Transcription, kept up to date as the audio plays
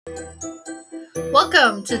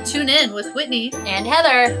Welcome to Tune In with Whitney and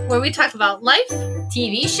Heather, where we talk about life,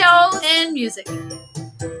 TV shows, and music.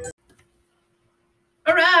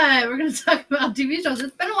 All right, we're going to talk about TV shows.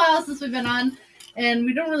 It's been a while since we've been on, and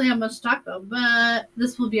we don't really have much to talk about, but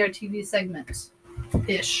this will be our TV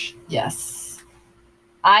segment-ish. Yes.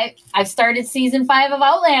 I've started season 5 of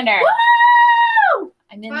Outlander. Woo!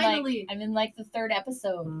 Finally. I'm in the third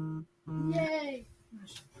episode. Yay!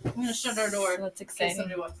 I'm going to shut our door. So that's in case exciting.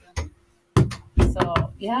 somebody walks in.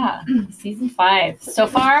 So, yeah, season 5. So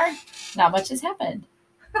far, not much has happened.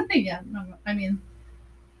 Yeah, no, I mean,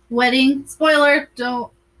 wedding. Spoiler,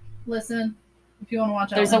 don't listen if you want to watch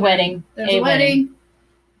There's Outlander. a wedding. There's a wedding.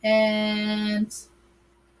 And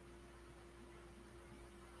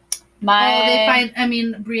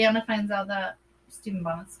Brianna finds out that Stephen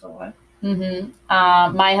Bonnet's still alive.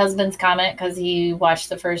 My husband's comment, because he watched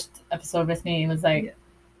the first episode with me, was like,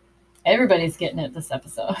 everybody's getting it this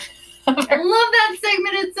episode. I love that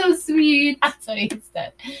segment. It's so sweet. That's what he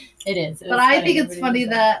said. It is. But I think it's funny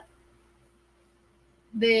that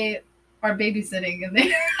they are babysitting and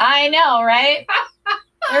they. I know, right?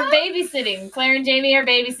 They're babysitting. Claire and Jamie are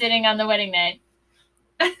babysitting on the wedding night.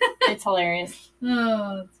 It's hilarious.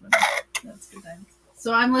 Oh, that's funny. That's good times.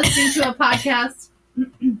 So I'm listening to a podcast.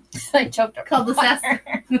 I choked up. Called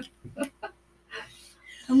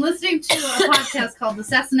I'm listening to a podcast called The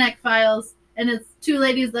Sassenach Files, and it's two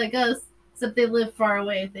ladies like us, except they live far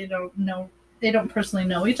away. They don't personally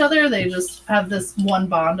know each other. They just have this one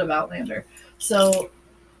bond of Outlander. So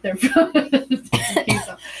they're from very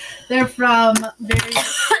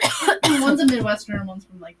one's a Midwesterner and one's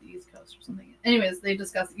from the East Coast or something. Anyways, they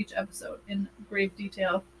discuss each episode in grave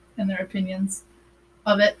detail and their opinions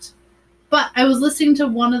of it. But I was listening to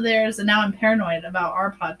one of theirs, and now I'm paranoid about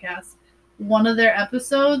our podcast. One of their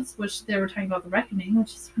episodes, which they were talking about The Reckoning,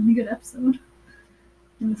 which is a really good episode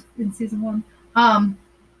in season 1.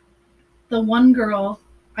 The one girl,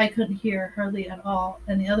 I couldn't hear hardly at all,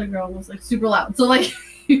 and the other girl was super loud. So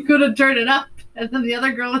you couldn't turn it up, and then the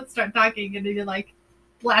other girl would start talking, and you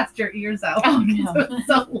blast your ears out. Oh, no. So it's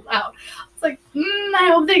so loud. It's I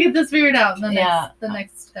hope they get this figured out. And the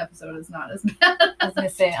next episode is not as bad. I was gonna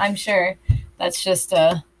say, I'm sure that's just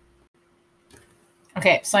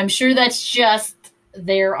okay. So I'm sure that's just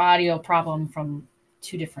their audio problem from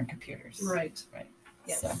 2 different computers. Right.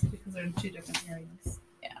 Yes, so. Because they're in 2 different areas.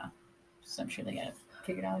 Yeah. So I'm sure they got it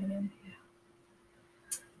figured out again. Yeah.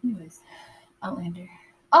 Anyways, Outlander.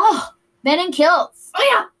 Oh, Men in Kilts. Oh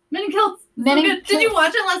yeah, Men in Kilts. Did you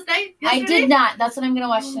watch it last night? Yesterday? I did not. That's what I'm gonna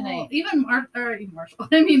watch tonight. Even Marshall.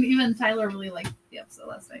 Even Tyler really liked the episode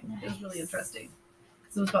last night. It was really interesting.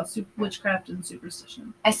 Because it was about witchcraft and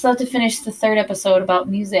superstition. I still have to finish the 3rd episode about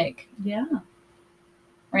music. Yeah.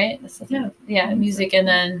 Right? Yeah, music, and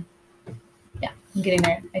then I'm getting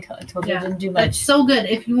there. I told you I didn't do much. It's so good.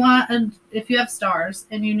 If you have Stars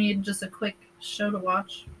and you need just a quick show to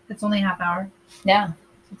watch, it's only a half hour. Yeah.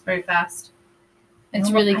 It's very fast. It's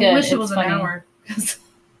really good. I wish it was an hour.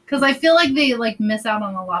 Because I feel like they miss out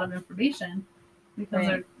on a lot of information because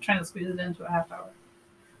they're trying to squeeze it into a half hour.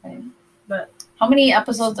 Right. But how many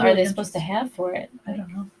episodes are they supposed to have for it? I don't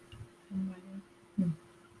know.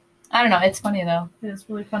 I don't know. It's funny though. It is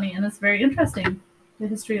really funny, and it's very interesting. The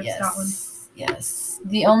history of Scotland. Yes.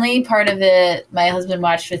 The only part of it my husband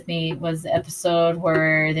watched with me was the episode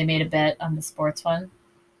where they made a bet on the sports one,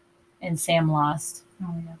 and Sam lost.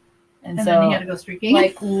 Oh yeah. And so then he had to go streaking.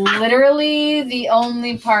 Literally the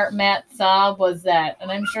only part Matt saw was that.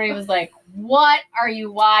 And I'm sure he was like, "What are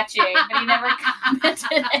you watching?" But he never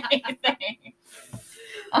commented anything.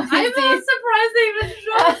 I'm not surprised they even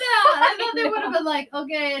showed that. I thought they would have been like,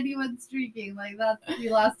 okay, and he went streaking. He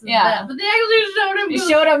lost his bet. But they actually showed him. They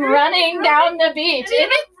showed him running down the beach.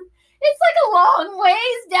 And it's a long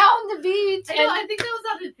ways down the beach. I think that was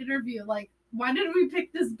at an interview. Why did we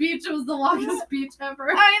pick this beach? It was the longest beach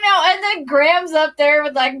ever. I know. And then Graham's up there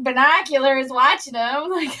with binoculars watching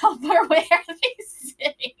them. How far away are they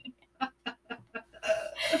sitting?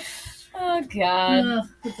 Oh, God.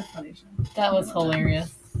 It's a funny show. That was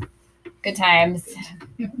hilarious. Good times.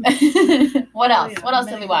 What else? What else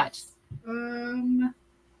did we watch?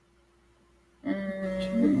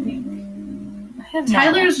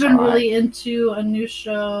 Tyler's been really into a new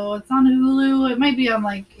show. It's on Hulu. It might be on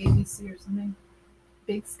ABC or something.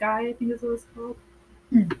 Big Sky, I think is what it's called.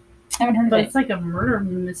 I haven't heard of it. But it's a murder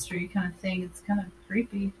mystery kind of thing. It's kind of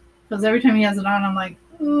creepy. Because every time he has it on, I'm like,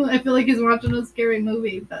 ooh, I feel like he's watching a scary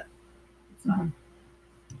movie, but it's not.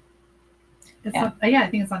 It's not, I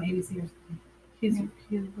think it's on ABC or something. He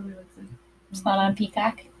really likes it. It's not on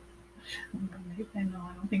Peacock? I know.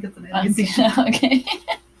 I don't think it's an ABC show. Okay.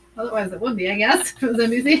 Otherwise, it would be, I guess, if it was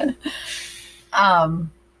NBC.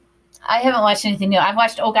 I haven't watched anything new. I've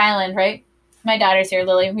watched Oak Island, right? My daughter's here,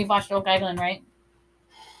 Lily. We've watched Oak Island, right?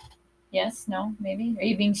 Yes? No? Maybe? Are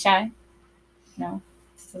you being shy? No?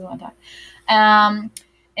 Just doesn't want to talk.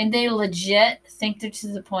 And they legit think they're to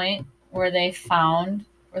the point where they found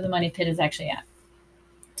where the money pit is actually at.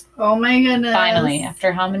 Oh my goodness. Finally,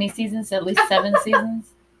 after how many seasons? At least 7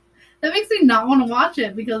 seasons? That makes me not want to watch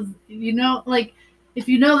it because, you know, like, if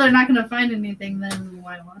you know they're not going to find anything, then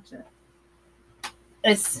why watch it?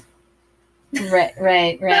 It's right.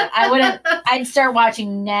 I'd start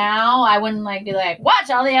watching now. I wouldn't be like, watch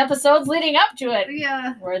all the episodes leading up to it.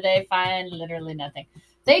 Yeah. Where they find literally nothing.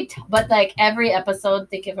 But every episode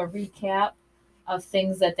they give a recap of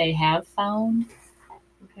things that they have found.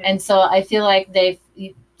 Okay. And so I feel like it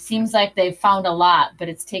seems like they've found a lot, but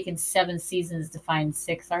it's taken 7 seasons to find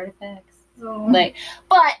 6 artifacts. Oh.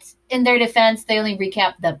 But in their defense, they only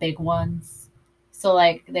recap the big ones. So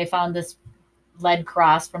they found this lead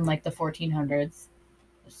cross from the 1400s.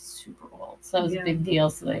 It's super old. So that was a big deal.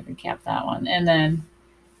 So they recapped that one. And then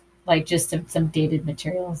just some dated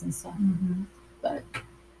materials and stuff. Mm-hmm. But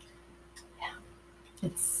yeah,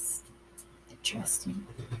 it's interesting.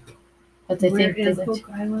 But they think is Oak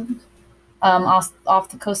Island? Off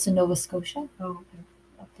the coast of Nova Scotia. Oh, okay.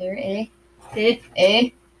 Up there, eh?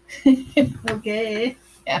 Okay.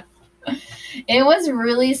 Yeah. It was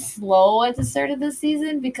really slow at the start of the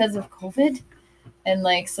season because of COVID. And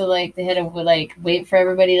they had to wait for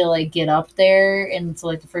everybody to get up there. And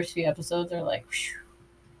so the first few episodes are whew,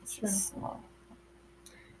 this is slow.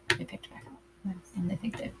 They picked back up. Nice. And they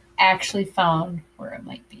think they've actually found where it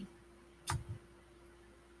might be.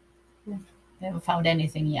 Yeah. They haven't found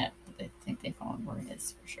anything yet, but they think they found where it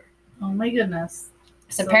is for sure. Oh my goodness.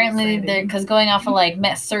 So apparently because going off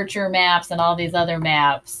of Searcher maps and all these other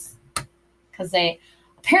maps, because they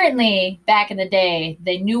apparently back in the day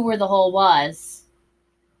they knew where the hole was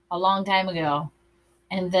a long time ago,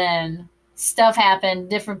 and then stuff happened,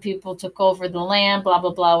 different people took over the land, blah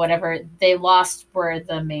blah blah, whatever. They lost where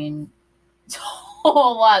the main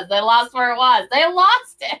hole was. They lost where it was. They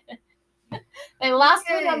lost it. They lost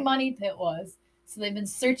where the money pit was. So they've been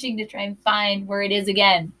searching to try and find where it is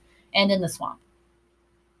again, and in the swamp.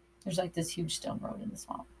 There's this huge stone road in the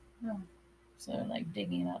swamp. Oh. So they're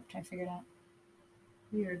digging it up, trying to figure it out.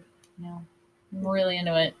 Weird. No. I'm really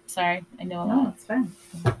into it. Sorry. I know a lot. No, it's fine.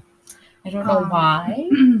 I don't know why.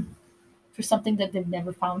 For something that they've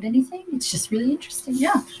never found anything. It's just really interesting.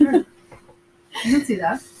 Yeah, sure. I can see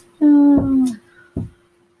that.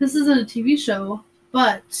 This isn't a TV show,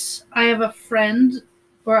 but I have a friend,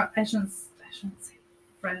 or I shouldn't say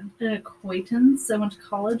friend, an acquaintance I went to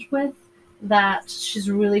college with, that she's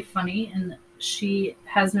really funny, and she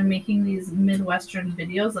has been making these Midwestern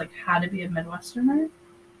videos, how to be a Midwesterner,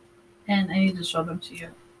 and I need to show them to you.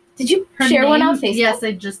 Did you share one on Facebook? Yes,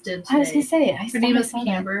 I just did today. I was going to say, her name is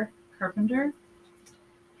Camber Carpenter,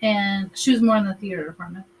 and she was more in the theater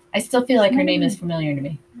department. I still feel like her name is familiar to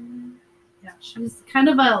me. Yeah, she's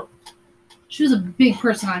she was a big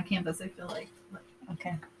person on campus, I feel like.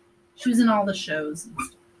 Okay. She was in all the shows and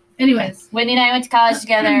stuff. Anyways. Whitney and I went to college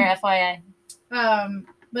together, FYI.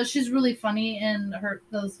 But she's really funny, and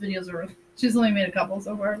those videos are. She's only made a couple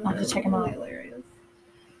so far. I'll have to check them out. Hilarious.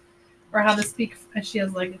 Or how to speak. She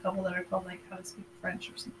has a couple that are called how to speak French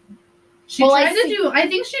or something. I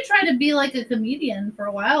think she tried to be a comedian for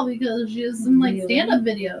a while because she has some stand-up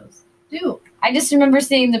videos too. I just remember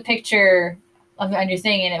seeing the picture on your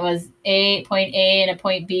thing, and it was point A and a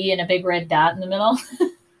point B and a big red dot in the middle,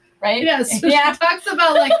 right? Yes. So yeah. She talks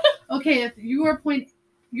about okay, if you are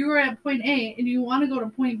at point A and you want to go to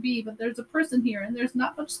point B, but there's a person here and there's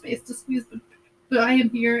not much space to squeeze by him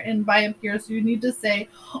here and by him here, so you need to say,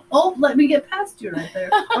 "Oh, let me get past you right there,"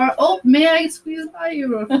 or "Oh, may I squeeze by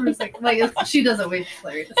you?" For a second. She does it way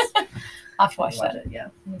hilarious. I'll have to watch that. Yeah,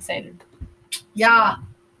 I'm excited. Yeah,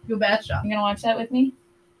 you betcha. You gonna watch that with me?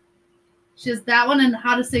 She has that one and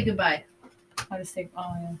How to Say Goodbye. How to say?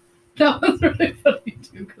 Oh yeah. That was really funny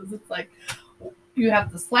too because it's you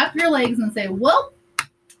have to slap your legs and say "Well,"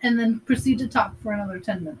 and then proceed to talk for another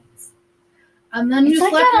 10 minutes. And then you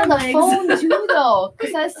slap your legs. It's on the phone too, though.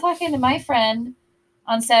 Because I was talking to my friend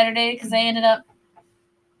on Saturday because I ended up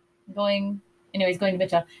going to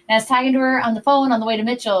Mitchell. And I was talking to her on the phone on the way to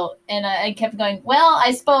Mitchell, and I kept going, well,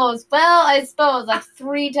 I suppose,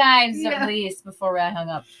 3 times at least before I hung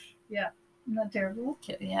up. Yeah. Isn't that terrible?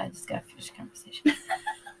 Yeah, I just got to finish the conversation.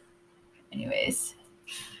 Anyways.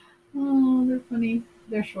 Oh, they're funny.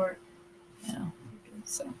 They're short. Yeah.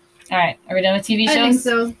 So. All right. Are we done with TV shows? I think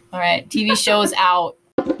so. All right. TV shows out.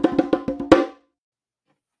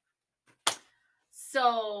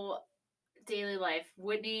 So daily life.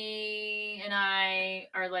 Whitney and I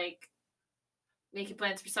are like making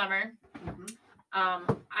plans for summer. Mm-hmm.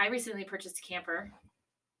 I recently purchased a camper,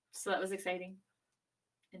 so that was exciting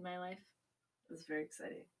in my life. It was very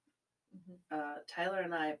exciting. Mm-hmm. Tyler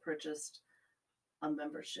and I purchased a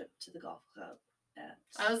membership to the golf club.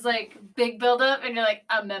 I was like, big build up, and you're like,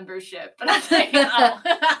 a membership. And I was like,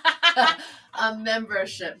 oh. A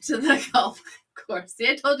membership to the golf course. See,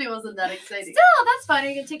 I told you it wasn't that exciting. Still, that's fun.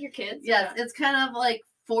 You can take your kids. Yes, it's kind of like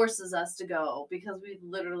forces us to go because we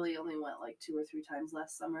literally only went like 2 or 3 times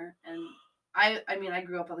last summer. And I mean, I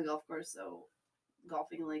grew up on the golf course, so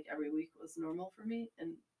golfing like every week was normal for me.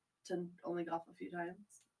 And to only golf a few times,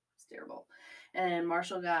 it's terrible. And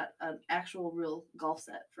Marshall got an actual real golf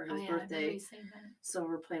set for his birthday. So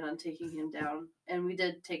we're planning on taking him down. And we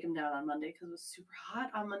did take him down on Monday because it was super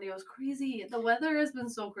hot on Monday. It was crazy. The weather has been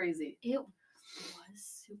so crazy. It was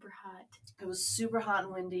super hot. It was super hot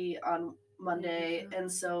and windy on Monday. And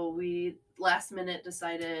so we last minute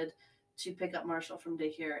decided to pick up Marshall from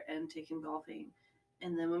daycare and take him golfing.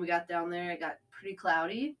 And then when we got down there, it got pretty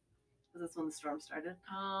cloudy. That's when the storm started.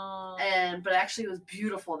 Oh. But actually it was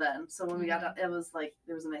beautiful then. So when we got out, it was like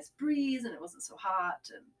there was a nice breeze and it wasn't so hot,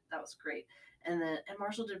 and that was great. And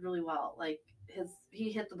Marshall did really well. Like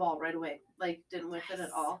he hit the ball right away. Like didn't whiff it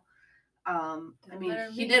at all. I mean,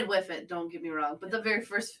 he did whiff it, don't get me wrong, but the very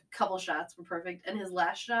first couple shots were perfect, and his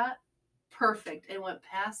last shot perfect. It went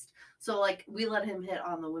past. So like we let him hit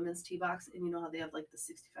on the women's tee box, and you know how they have like the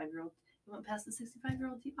 65-year-old. He went past the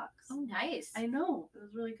 65-year-old tee box. Oh, nice. I know. It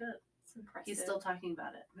was really good. Impressive. He's still talking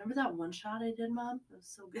about it. Remember that one shot I did, Mom? It was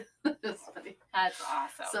so good. It was funny. That's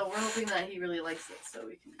awesome. So we're hoping that he really likes it, so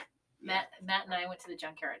we can. Matt and I went to the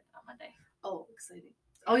junkyard on Monday. Oh, exciting!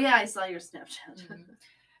 Oh yeah, I saw your Snapchat. Mm-hmm.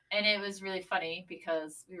 And it was really funny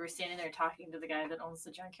because we were standing there talking to the guy that owns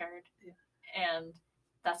the junkyard, and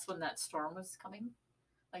that's when that storm was coming,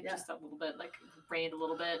 like just a little bit, like rained a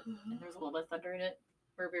little bit, and there was a little bit of thunder in it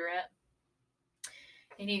where we were at.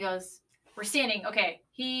 And he goes, we're standing, okay,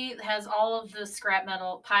 he has all of the scrap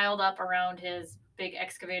metal piled up around his big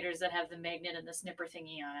excavators that have the magnet and the snipper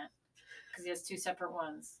thingy on it, because he has 2 separate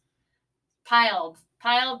ones. Piled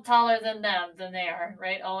taller than they are,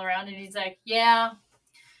 right, all around. And he's like, yeah,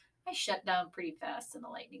 I shut down pretty fast in a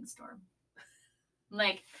lightning storm. I'm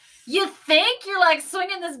like, you think you're like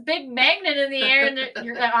swinging this big magnet in the air and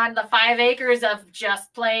you're on the 5 acres of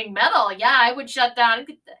just plain metal? Yeah, I would shut down.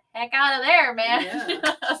 Get the heck out of there, man. Yeah,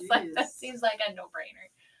 I was like, that seems like a no-brainer.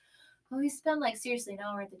 Well, we spent like seriously an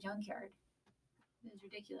hour at the junkyard. It was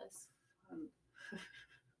ridiculous.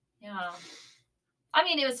 Yeah. I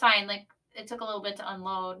mean, it was fine. Like, it took a little bit to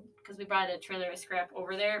unload because we brought a trailer of scrap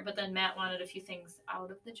over there, but then Matt wanted a few things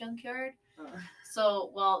out of the junkyard. So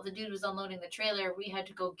while the dude was unloading the trailer, we had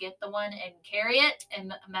to go get the one and carry it.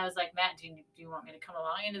 And I was like, Matt, do you want me to come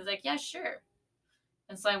along? And he's like, yeah, sure.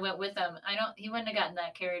 And so I went with him. He wouldn't have gotten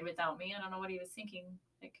that carried without me. I don't know what he was thinking.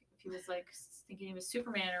 Like, if he was like thinking he was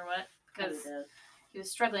Superman or what, because he was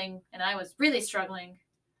struggling and I was really struggling.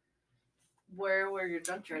 Where were your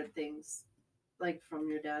junkyard things? Like from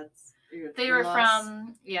your dad's? They were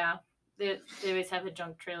from, they always have a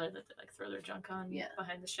junk trailer that they like throw their junk on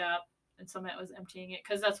behind the shop. And so Matt was emptying it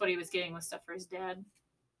because that's what he was getting with stuff for his dad.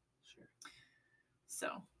 Sure. So,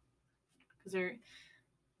 because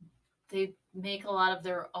they make a lot of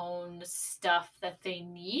their own stuff that they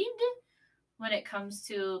need when it comes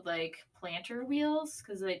to like planter wheels,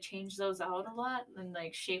 because they change those out a lot and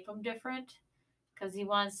like shape them different. Because he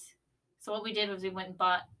wants. So what we did was we went and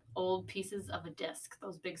bought old pieces of a disc,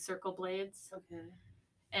 those big circle blades. Okay.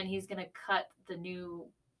 And he's gonna cut the new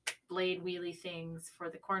blade wheelie things for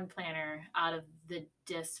the corn planter out of the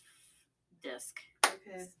disc.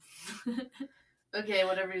 Okay. Okay,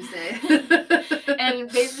 whatever you say. And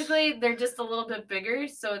basically they're just a little bit bigger,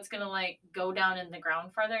 so it's gonna like go down in the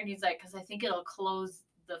ground farther. And he's like, because I think it'll close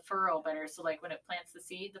the furrow better, so like when it plants the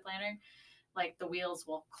seed, the planter, like the wheels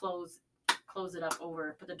will close it up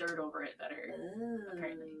over, put the dirt over it better.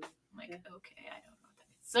 Apparently. I'm like, okay, I don't know what that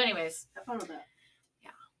means. So anyways, have fun with that.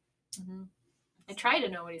 Yeah. Mm-hmm. I try to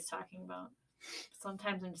know what he's talking about.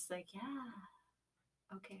 Sometimes I'm just like,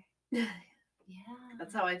 yeah, okay, yeah.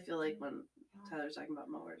 That's how I feel like when Tyler's talking about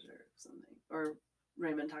mowers or something, or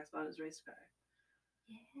Raymond talks about his race car.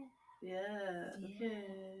 Yeah.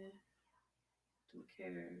 Okay. Don't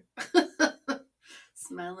care.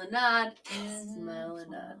 Smile and nod. Smile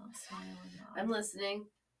and nod. I'm listening.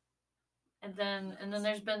 And then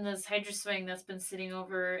there's been this Hydro Swing that's been sitting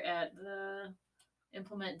over at the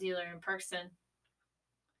implement dealer in Parkston.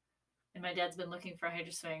 And my dad's been looking for a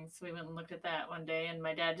Hydro Swing, so we went and looked at that one day, and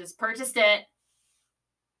my dad just purchased it.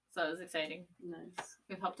 So it was exciting. Nice.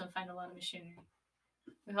 We've helped them find a lot of machinery.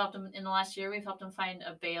 We've helped them in the last year. We've helped them find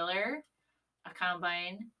a baler, a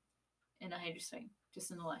combine, and a hydro swing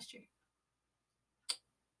just in the last year.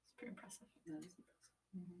 It's pretty impressive. That is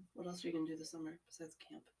impressive. What else are you gonna do this summer besides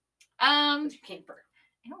camp? With your camper.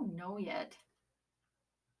 I don't know yet.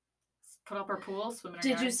 Put up our pool, swim in our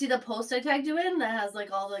Did you yard. see the post I tagged you in that has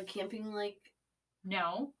like all the camping like?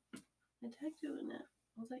 No. I tagged you in it.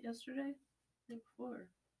 Was that yesterday? The day before.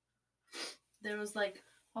 There was like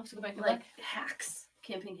I'll have to go back and like look. hacks,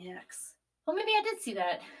 camping hacks. Well, maybe I did see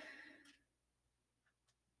that.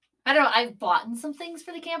 I don't know. I've bought some things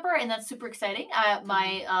for the camper, and that's super exciting.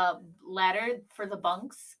 My ladder for the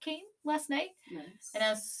bunks came last night, Nice. and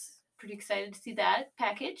I was pretty excited to see that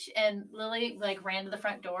package. And Lily like ran to the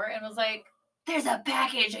front door and was like, "There's a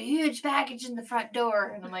package, a huge package in the front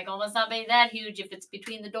door." And I'm like, "Oh, must not be that huge if it's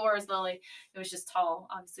between the doors, Lily." It was just tall.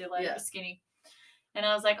 Obviously, the ladder was skinny. And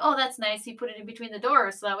I was like, "Oh, that's nice. He put it in between the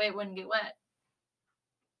doors so that way it wouldn't get wet."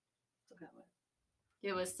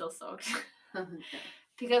 It was still soaked.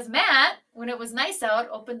 Because Matt, when it was nice out,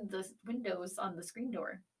 opened the windows on the screen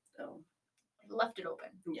door. Oh. Left it open.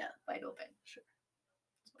 Yeah. Wide open. Sure.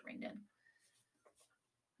 That's what rained in.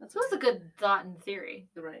 That's So it was a good thought in theory.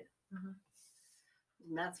 right. Mhm.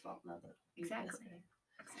 Matt's fault, not that. Exactly.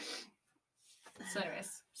 So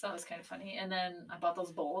anyways, so that was kind of funny. And then I bought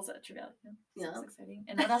those bowls at Trevally. So Yeah. that's exciting.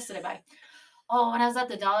 And what else did I buy? Oh, when I was at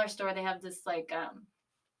the dollar store, they have this like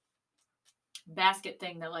basket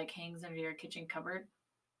thing that like hangs under your kitchen cupboard.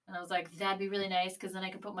 And I was like, that'd be really nice because then I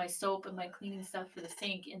could put my soap and my cleaning stuff for the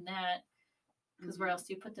sink in that. Because where else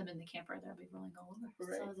do you put them in the camper? They'll be rolling all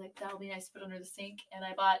over. Right. So I was like, that'll be nice to put under the sink. And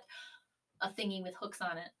I bought a thingy with hooks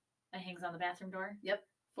on it that hangs on the bathroom door. Yep.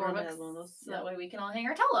 4 Rhonda hooks. has one of those. So that way we can all hang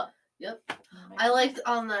our towel up. Yep. Oh I liked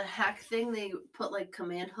on the hack thing, they put like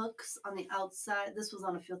command hooks on the outside. This was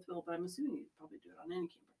on a field wheel, but I'm assuming you'd probably do it on any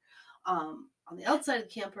camper. On the outside of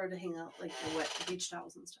the camper to hang out like the wet beach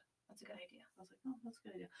towels and stuff. That's a good idea. I was like, oh, that's a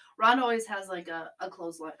good idea. Rhonda always has like a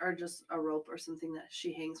clothesline or just a rope or something that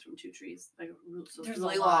she hangs from 2 trees. Like so There's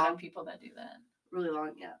really a lot long. of people that do that. Really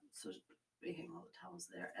long, yeah. So we hang all the towels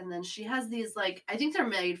there. And then she has these like, I think they're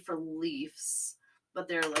made for leaves, but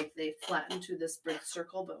they're like, they flatten to this big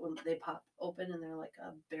circle, but when they pop open and they're like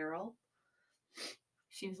a barrel.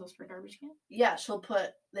 She uses those for garbage can? Yeah, she'll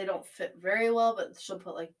put, they don't fit very well, but she'll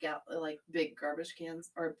put like big garbage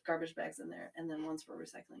cans or garbage bags in there. And then one's for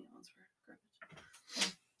recycling and one's for garbage.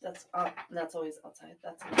 That's always outside.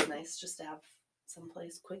 That's always nice just to have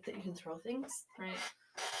someplace quick that you can throw things. Right.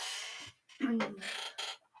 Right.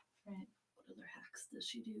 What other hacks does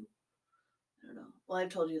she do? I don't know. Well, I've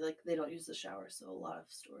told you like they don't use the shower, so a lot of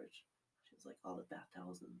storage. She has like all the bath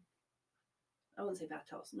towels and I wouldn't say bath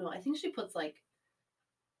towels. No, I think she puts like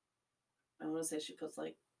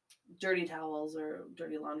dirty towels or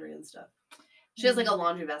dirty laundry and stuff. She has like a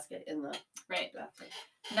laundry basket in the bathroom.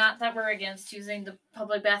 Not that we're against using the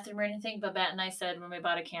public bathroom or anything, but Matt and I said when we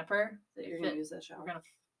bought a camper that you're gonna use that shower. We're gonna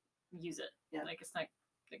use it. Yeah. Like it's not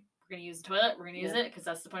like we're gonna use the toilet. We're gonna use it because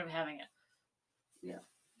that's the point of having it. Yeah.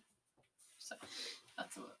 So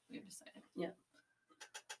that's what we've decided. Yeah.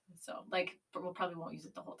 So like we probably won't use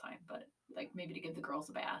it the whole time, but like maybe to give the girls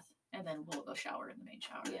a bath and then we'll go shower in the main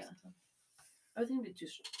shower. Yeah. Or something. I would think it'd be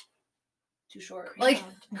too short. Cramped.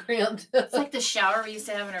 Like cramped. It's like the shower we used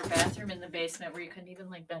to have in our bathroom in the basement where you couldn't even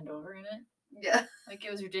like bend over in it. Yeah. Like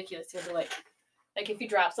it was ridiculous. You had to like if you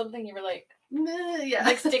drop something, you were like, yeah.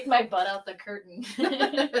 like stick my butt out the curtain.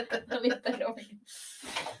 Let me bend over.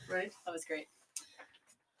 Right. That was great.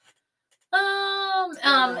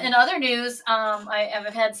 In other news, I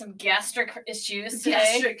have had some gastric issues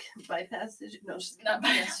today. Gastric bypass issues. No, just Not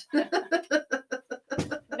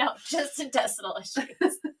no, just intestinal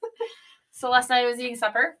issues. So last night I was eating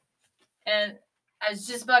supper, and I was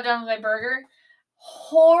just about done with my burger.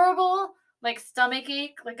 Horrible, like stomach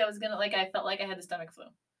ache. Like I felt like I had the stomach flu.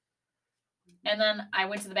 And then I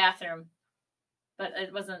went to the bathroom, but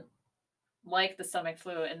it wasn't like the stomach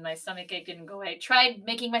flu, and my stomach ache didn't go away. Tried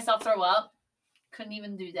making myself throw up. Couldn't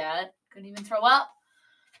even do that. Couldn't even throw up.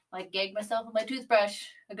 Like gagged myself with my toothbrush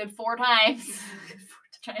a good 4 times.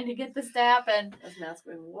 Trying to get this to happen. As Matt's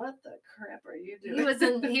going, what the crap are you doing?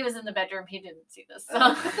 He was in the bedroom. He didn't see this. So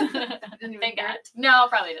Didn't even thank hear God. it? No,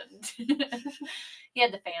 probably didn't. He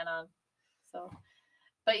had the fan on. So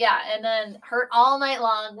but yeah, and then hurt all night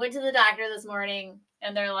long. Went to the doctor this morning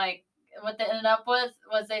and they're like, what they ended up with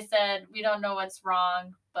was they said, we don't know what's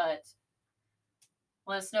wrong, but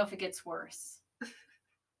let us know if it gets worse.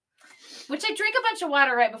 Which I drank a bunch of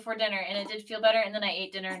water right before dinner, and it did feel better. And then I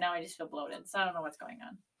ate dinner, and now I just feel bloated. So I don't know what's going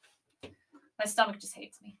on. My stomach just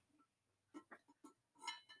hates me.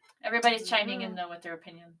 Everybody's chiming in though with their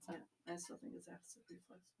opinions. So. Yeah, I still think it's acid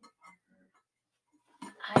reflux.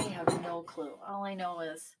 I have no clue. All I know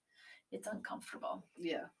is it's uncomfortable.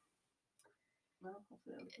 Yeah. Well,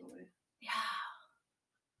 hopefully that'll go away. Yeah.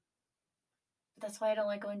 That's why I don't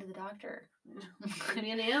like going to the doctor. Give me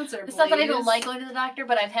an answer, It's not that I don't like going to the doctor,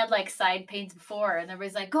 but I've had like side pains before, and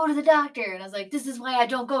everybody's like, "Go to the doctor," and I was like, "This is why I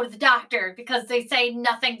don't go to the doctor, because they say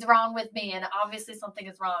nothing's wrong with me, and obviously something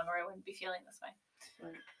is wrong, or I wouldn't be feeling this way."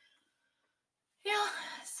 Right. Yeah.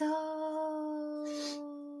 So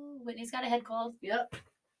Whitney's got a head cold. Yep.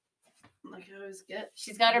 Like I always get.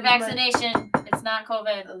 She's got her vaccination. It's not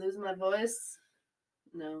COVID. I lose my voice.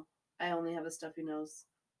 No, I only have a stuffy nose.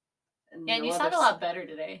 And you sound a lot better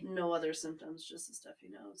today. No other symptoms, just a stuffy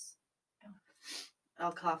nose. Oh.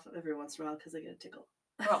 I'll cough every once in a while because I get a tickle.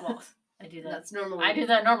 Well, I do that. That's normal. I do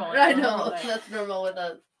that normally. I know. That's normal with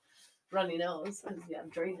a runny nose because you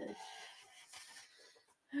have drainage.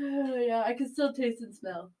 Yeah, I can still taste and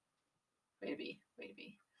smell. Way to be.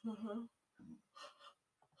 Uh-huh.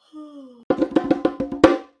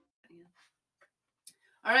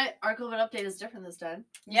 All right, our COVID update is different this time.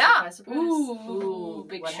 Yeah. Surprise, surprise. Ooh,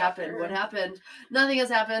 big what shocker. happened? What happened? Nothing has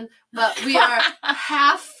happened, but we are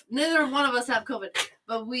neither one of us have COVID,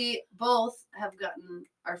 but we both have gotten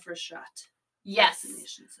our first shot. Yes.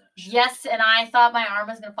 Vaccination shot. Yes, and I thought my arm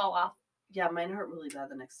was going to fall off. Yeah, mine hurt really bad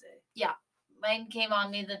the next day. Yeah. Mine came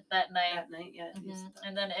on me that night. That night, yeah.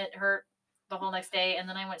 And then it hurt the whole next day, and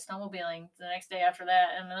then I went snowmobiling the next day after that,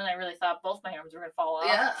 and then I really thought both my arms were going to fall off.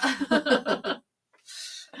 Yeah.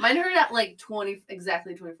 Mine hurt at like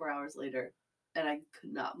exactly 24 hours later, and I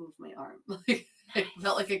could not move my arm. Like I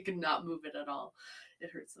felt like I could not move it at all.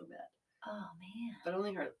 It hurt so bad. Oh man! But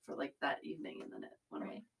only hurt for like that evening, and then it went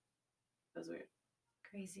away. It was weird.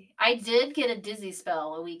 Crazy. I did get a dizzy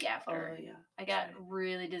spell a week after. Oh yeah. I got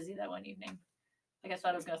really dizzy that one evening. Like I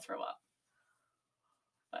thought I was gonna throw up,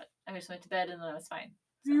 but I just went to bed and then I was fine.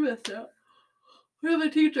 So. You missed it. We have a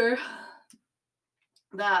teacher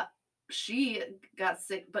that. She got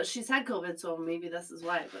sick, but she's had COVID, so maybe this is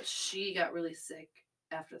why. But she got really sick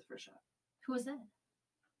after the first shot. Who was that?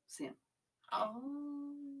 Sam.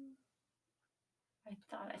 Oh. I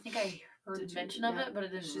think I heard mention of it, but it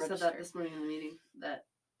didn't She register. said that this morning in the meeting that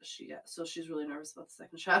she got, so she's really nervous about the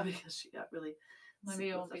second shot because she got really Maybe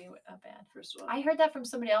it won't be bad. First one. I heard that from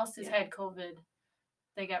somebody else who's had COVID.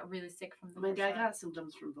 They got really sick from the My first dad shot. got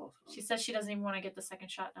symptoms from both of them. She says she doesn't even want to get the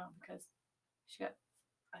second shot now because she got.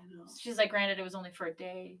 I know. She's like, granted, it was only for a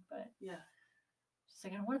day, but yeah. She's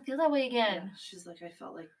like, I don't want to feel that way again. Yeah. She's like, I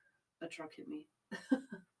felt like a truck hit me.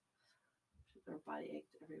 Her body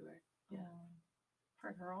ached everywhere. Yeah.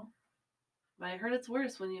 Poor girl. But I heard it's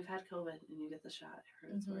worse when you've had COVID and you get the shot. I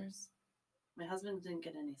heard it's worse. My husband didn't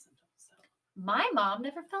get any symptoms. So. My mom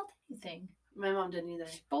never felt anything. My mom didn't either.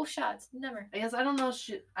 Both shots, never. I guess I don't know.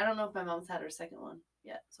 I don't know if my mom's had her second one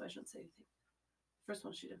yet, so I shouldn't say anything. First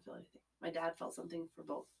one, she didn't feel anything. My dad felt something for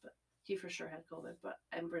both, but he for sure had COVID. But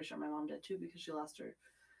I'm pretty sure my mom did too because she lost her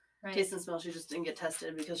taste and smell. She just didn't get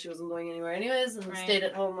tested because she wasn't going anywhere anyways, and stayed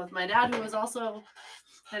at home with my dad, who was also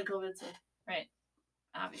had COVID. So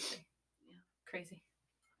obviously, yeah, crazy.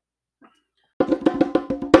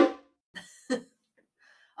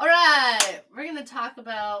 All right, we're gonna talk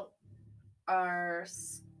about our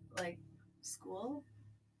school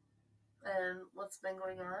and what's been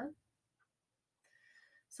going on.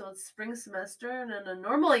 So it's spring semester, and in a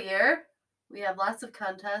normal year, we have lots of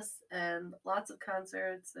contests and lots of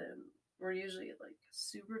concerts, and we're usually like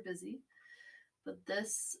super busy. But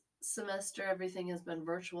this semester, everything has been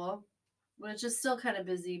virtual, which is still kind of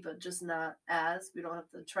busy, but just not as. We don't have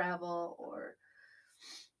to travel or...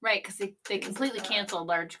 Right, because they completely canceled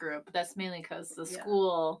large group. That's mainly because the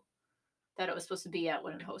school that it was supposed to be at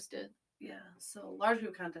wouldn't host it. Yeah, so large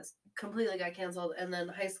group contest completely got canceled, and then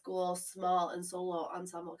high school small and solo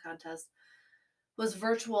ensemble contest was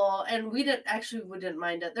virtual, and we didn't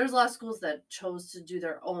mind it. There's a lot of schools that chose to do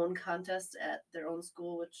their own contest at their own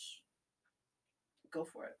school, which go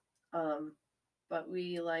for it. But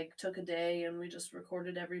we took a day and we just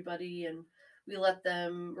recorded everybody, and we let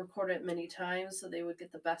them record it many times so they would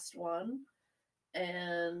get the best one,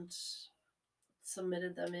 and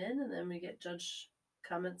submitted them in, and then we get judge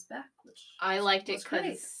comments back, which I liked it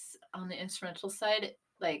because on the instrumental side,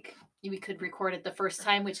 we could record it the first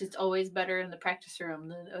time, which is always better in the practice room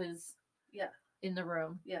than it was in the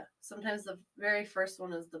room. Yeah, sometimes the very first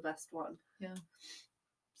one is the best one. Yeah.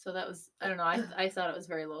 So that was, I don't know, I thought it was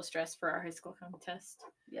very low stress for our high school contest.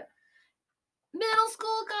 Yeah. Middle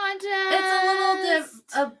school contest. It's a little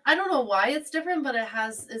different. I don't know why it's different, but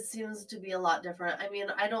it seems to be a lot different. I mean,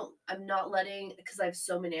 I'm not letting, because I have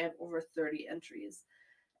so many, I have over 30 entries.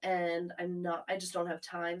 and I just don't have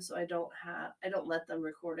time, so I don't let them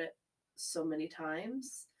record it so many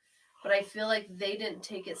times. But I feel like they didn't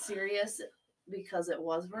take it serious because it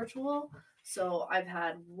was virtual. So I've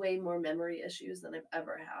had way more memory issues than I've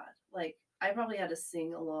ever had. Like, I probably had to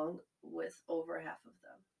sing along with over half of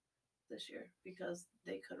them this year because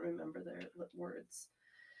they couldn't remember their words.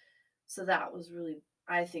 So that was really,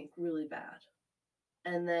 I think, really bad.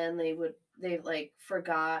 And then they like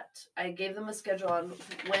forgot. I gave them a schedule on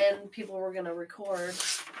when people were going to record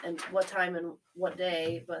and what time and what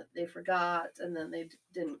day, but they forgot, and then they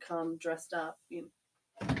didn't come dressed up,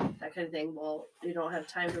 that kind of thing. Well, you don't have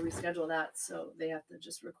time to reschedule that, so they have to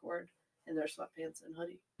just record in their sweatpants and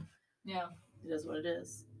hoodie. Yeah. It is what it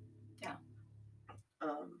is. Yeah.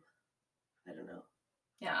 I don't know.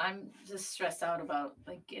 Yeah, I'm just stressed out about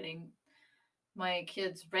like getting my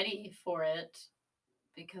kids ready for it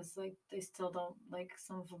because like they still don't, like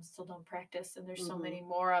some of them still don't practice, and there's so many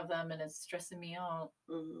more of them, and it's stressing me out.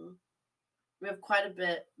 We have quite a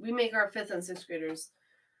bit. We make our 5th and 6th graders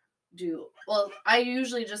do, well, I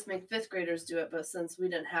usually just make 5th graders do it, but since we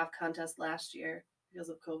didn't have contests last year because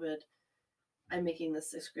of COVID, I'm making the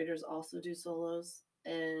 6th graders also do solos,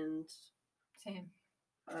 and Same.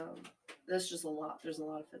 There's just a lot. There's a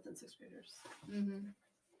lot of 5th and 6th graders.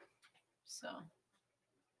 So,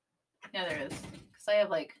 yeah, there is. Because I have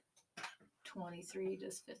like 23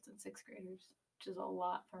 just 5th and 6th graders, which is a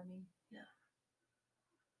lot for me. Yeah.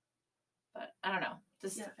 But I don't know.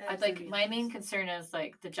 I'd like my main concern is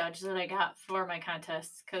like the judge that I got for my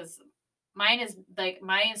contest, because mine is like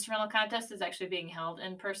my instrumental contest is actually being held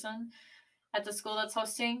in person at the school that's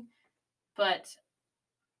hosting, but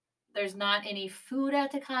there's not any food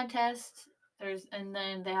at the contest. And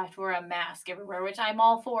then they have to wear a mask everywhere, which I'm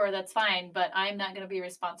all for. That's fine, but I'm not going to be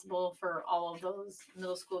responsible for all of those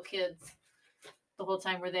middle school kids the whole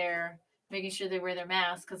time we're there, making sure they wear their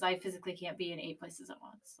masks, because I physically can't be in 8 places at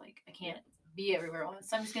once. Like, I can't be everywhere at once.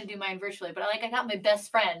 So I'm just going to do mine virtually. But I got my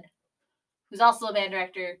best friend, who's also a band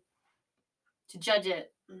director, to judge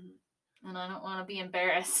it, and I don't want to be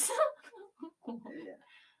embarrassed.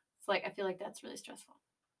 It's like, I feel like that's really stressful.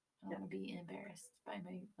 I don't want to be embarrassed by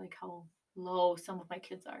how low some of my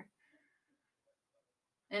kids are.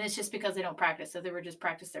 And it's just because they don't practice. If they were just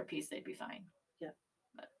practice their piece, they'd be fine. Yeah.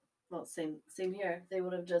 But, well, same here. They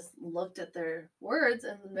would have just looked at their words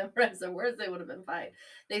and memorized their words. They would have been fine.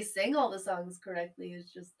 They sang all the songs correctly.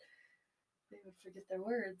 It's just they would forget their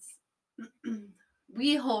words.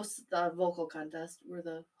 We host the vocal contest. We're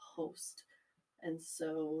the host. And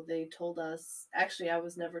so they told us, actually, I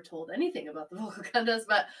was never told anything about the vocal contest,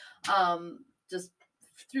 but just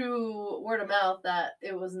through word of mouth that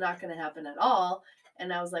it was not going to happen at all.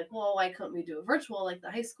 And I was like, well, why couldn't we do it virtual like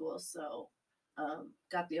the high school? So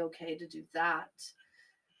got the okay to do that.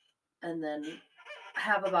 And then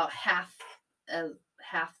have about half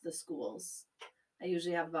the schools. I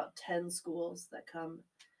usually have about 10 schools that come.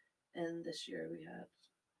 And this year we had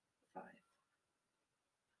 5.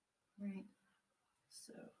 Right.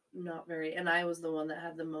 So not very, and I was the one that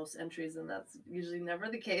had the most entries, and that's usually never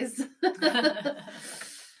the case.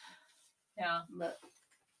 Yeah. But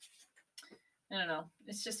I don't know.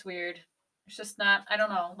 It's just weird. It's just not, I don't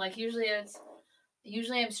know. Like usually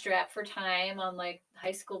I'm strapped for time on like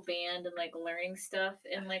high school band and like learning stuff.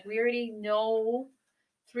 And like we already know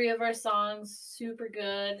 3 of our songs super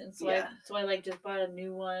good. And so I like just bought a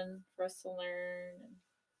new one for us to learn.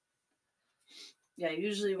 Yeah,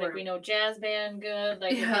 usually we know jazz band good.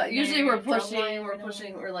 Like usually we're pushing.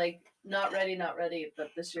 We're like not ready.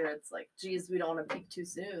 But this year it's like, geez, we don't want to peak too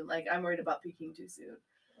soon. Like I'm worried about peaking too soon.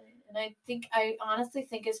 And I honestly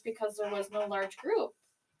think it's because there was no large group.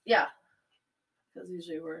 Yeah, because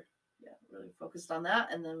usually we're really focused on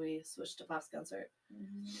that, and then we switched to Pops concert.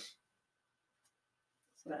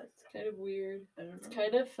 So that's kind of weird. It's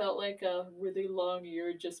kind of felt like a really long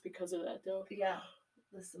year just because of that, though. Yeah.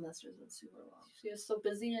 This semester's been super long. She is so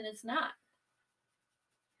busy, and it's not.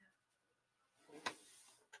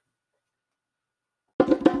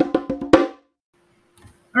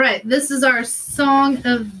 All right, this is our song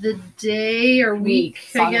of the day or week,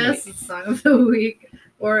 I guess. It's song of the week,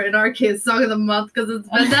 or in our case, song of the month, because it's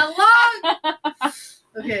been that long.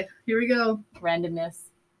 Okay, here we go. Randomness.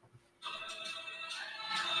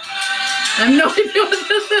 I have no idea what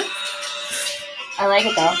this is. I like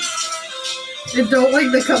it though. I don't like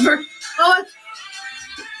the cover. Oh,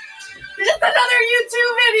 it's another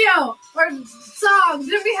YouTube video or song.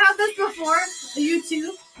 Did we have this before? A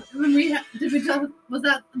YouTube? Was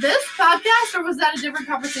that this podcast or was that a different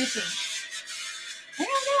conversation? I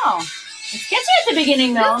don't know. It's catchy at the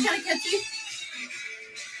beginning though. It's kind of catchy.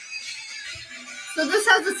 So this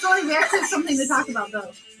has a story. We actually have something to talk about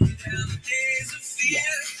though.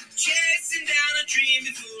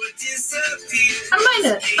 I don't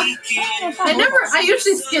mind it. I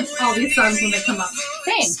usually skip all these songs when they come up.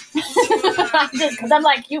 Same. Because I'm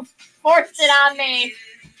like, you forced it on me.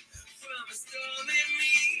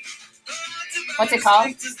 What's it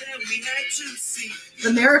called?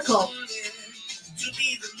 The Miracle.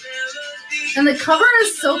 And the cover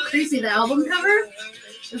is so creepy. The album cover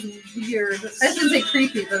is weird. I shouldn't say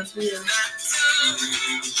creepy, but it's weird.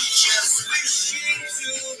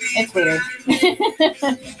 It's weird.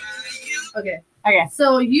 Okay. Okay.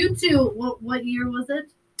 So U2, what year was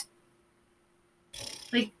it?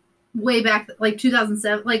 Like way back, like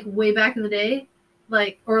 2007, like way back in the day,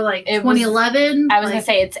 like or like It was- 2011. I was gonna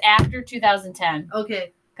say it's after 2010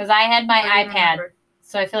 Okay. because I had my I don't iPad, remember.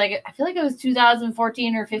 so I feel like it was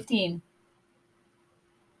 2014 or 15,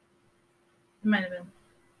 It might have been.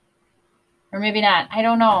 or maybe not. I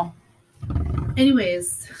don't know.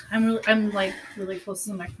 Anyways, I'm like really close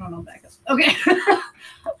to the microphone. I'll back up. Okay.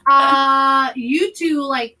 U2,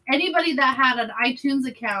 like anybody that had an iTunes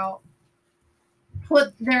account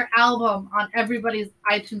put their album on everybody's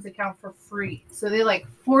iTunes account for free. So they like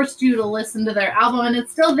forced you to listen to their album and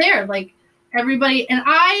it's still there. Like everybody, and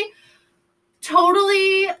I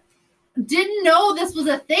totally didn't know this was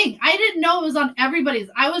a thing. I didn't know it was on everybody's.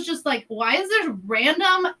 I was just like, why is there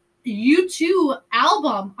random U2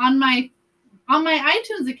 album on my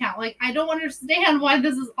iTunes account? Like, I don't understand why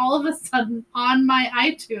this is all of a sudden on my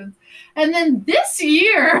iTunes. And then this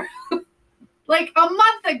year, like a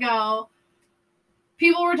month ago,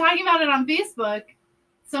 people were talking about it on Facebook.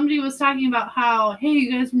 Somebody was talking about how, hey,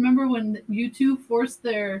 you guys remember when U2 forced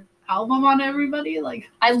their album on everybody? Like,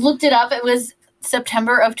 I looked it up. It was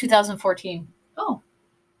September of 2014, oh,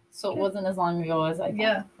 so Okay. it wasn't as long ago as I thought,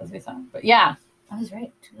 Yeah. as we thought. But yeah, I was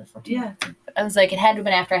right. 2014. yeah. I was like, it had to have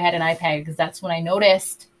been after I had an iPad because that's when I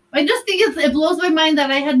noticed. I just think it blows my mind that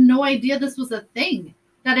I had no idea this was a thing.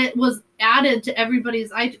 That it was added to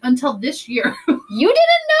everybody's until this year. You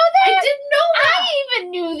didn't know that? I didn't know that. I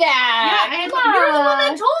even knew that. Yeah, and Come you're the one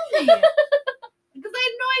that on. told me. Because I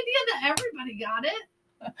had no idea that everybody got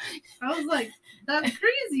it. I was like, that's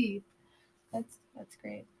crazy. That's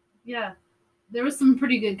great. Yeah. There was some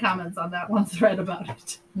pretty good comments on that one thread about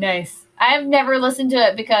it. Nice. I've never listened to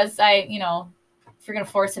it because if you're gonna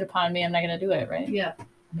force it upon me, I'm not gonna do it, right? Yeah. I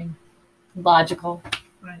mean, logical.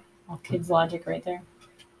 Right. All kids' logic right there.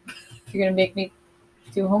 If you're gonna make me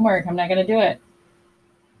do homework, I'm not gonna do it.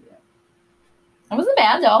 Yeah. It wasn't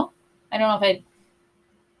bad though. I don't know if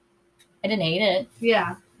I didn't hate it.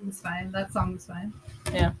 Yeah. It was fine. That song was fine.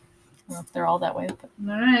 I don't know if they're all that way, but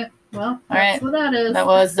All right. Well, that's right. what that is. that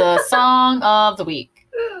was the song of the week.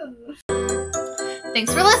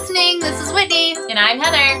 Thanks for listening. This is Whitney. And I'm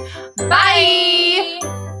Heather. Bye.